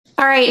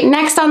All right,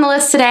 next on the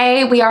list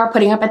today, we are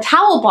putting up a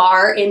towel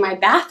bar in my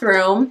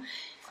bathroom.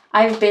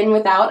 I've been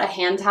without a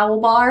hand towel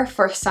bar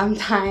for some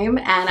time,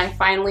 and I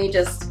finally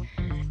just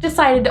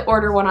decided to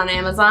order one on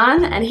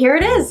Amazon, and here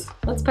it is.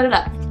 Let's put it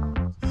up.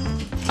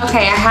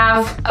 Okay, I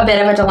have a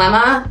bit of a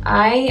dilemma.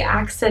 I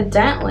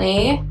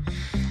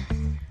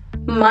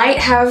might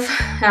have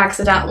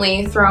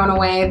accidentally thrown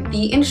away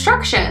the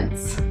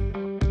instructions.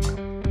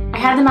 I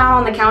had them out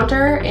on the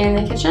counter in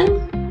the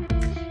kitchen,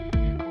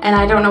 and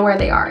I don't know where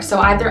they are. So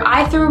either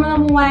I threw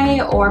them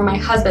away or my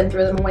husband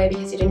threw them away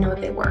because he didn't know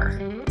what they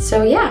were.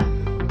 So yeah,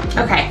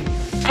 okay.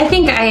 I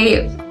think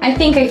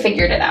I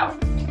figured it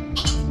out.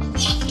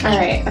 All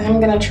right, I'm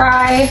gonna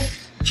try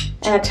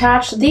and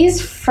attach these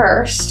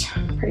first.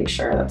 Pretty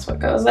sure that's what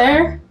goes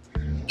there.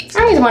 I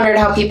always wondered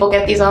how people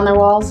get these on their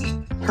walls.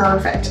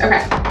 Perfect,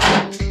 okay.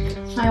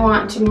 I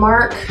want to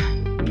mark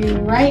you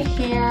right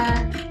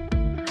here,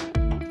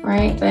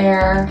 right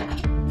there.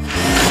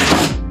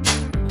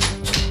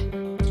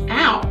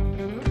 Ow.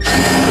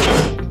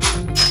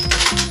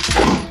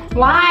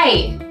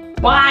 Why?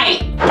 Why?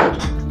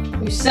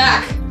 You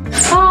suck.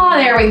 Oh,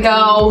 there we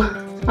go.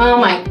 Oh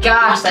my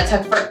gosh, that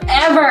took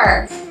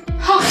forever.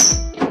 Oh,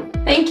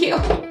 thank you.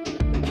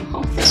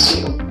 Oh, thank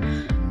you.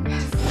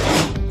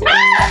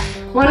 Ah!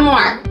 One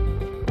more.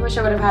 I wish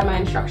I would have had my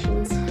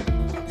instructions.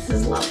 This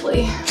is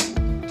lovely.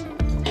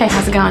 Hey,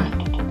 how's it going?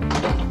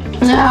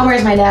 Oh,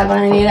 where's my dad when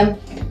I need him?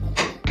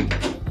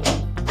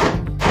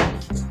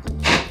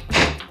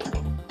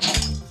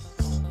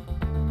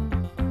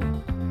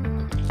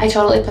 I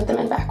totally put them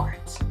in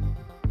backwards.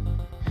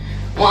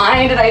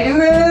 Why did I do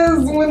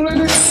this? What did I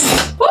do?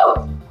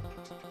 Woo!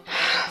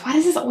 Why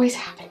does this always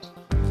happen?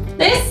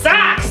 This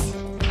sucks!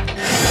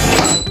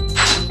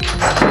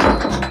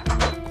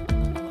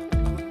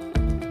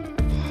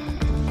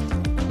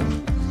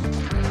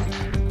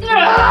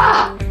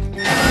 Ah!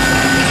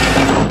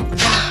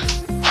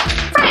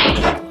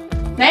 Frank!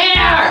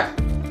 There!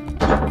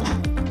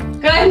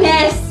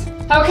 Goodness!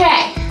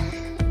 Okay.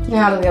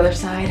 Now to the other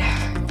side.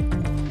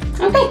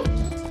 Okay.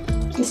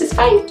 This is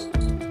fine.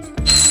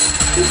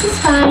 This is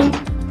fine.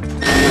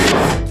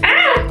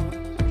 Ah!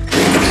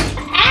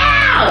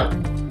 Ow!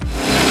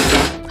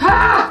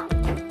 Ah!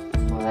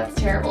 Oh, that's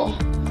terrible.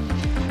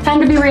 Time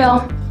to be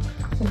real.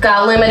 We've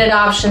got limited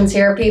options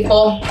here,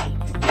 people.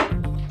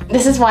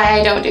 This is why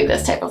I don't do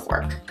this type of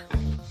work.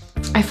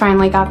 I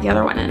finally got the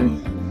other one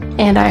in,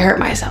 and I hurt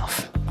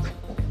myself.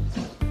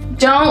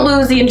 Don't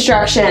lose the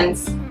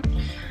instructions.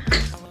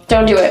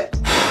 Don't do it.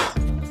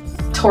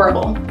 It's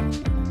horrible.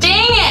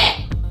 Dang it!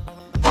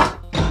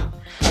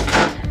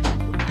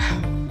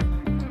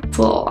 It's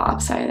a little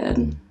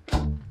lopsided.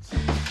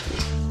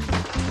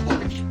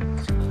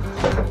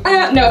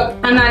 Nope,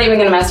 I'm not even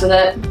gonna mess with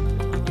it.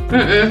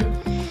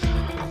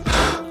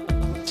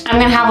 I'm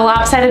gonna have a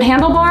lopsided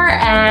handlebar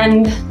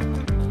and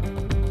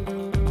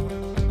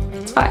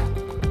it's fine.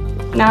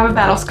 Now I have a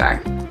battle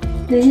scar.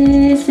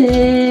 This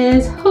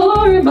is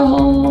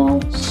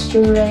horrible.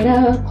 Straight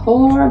up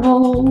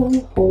horrible,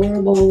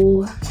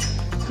 horrible,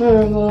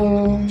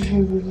 horrible.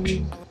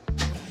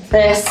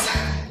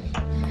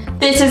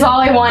 This is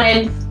all I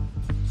wanted.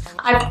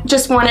 I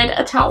just wanted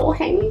a towel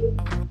hanging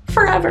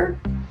forever.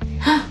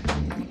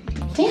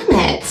 Damn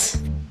it.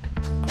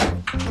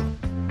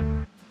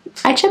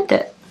 I chipped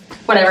it.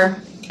 Whatever,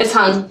 it's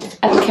hung.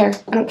 I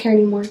don't care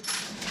anymore.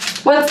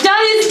 What's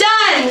done is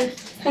done,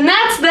 and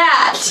that's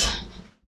that.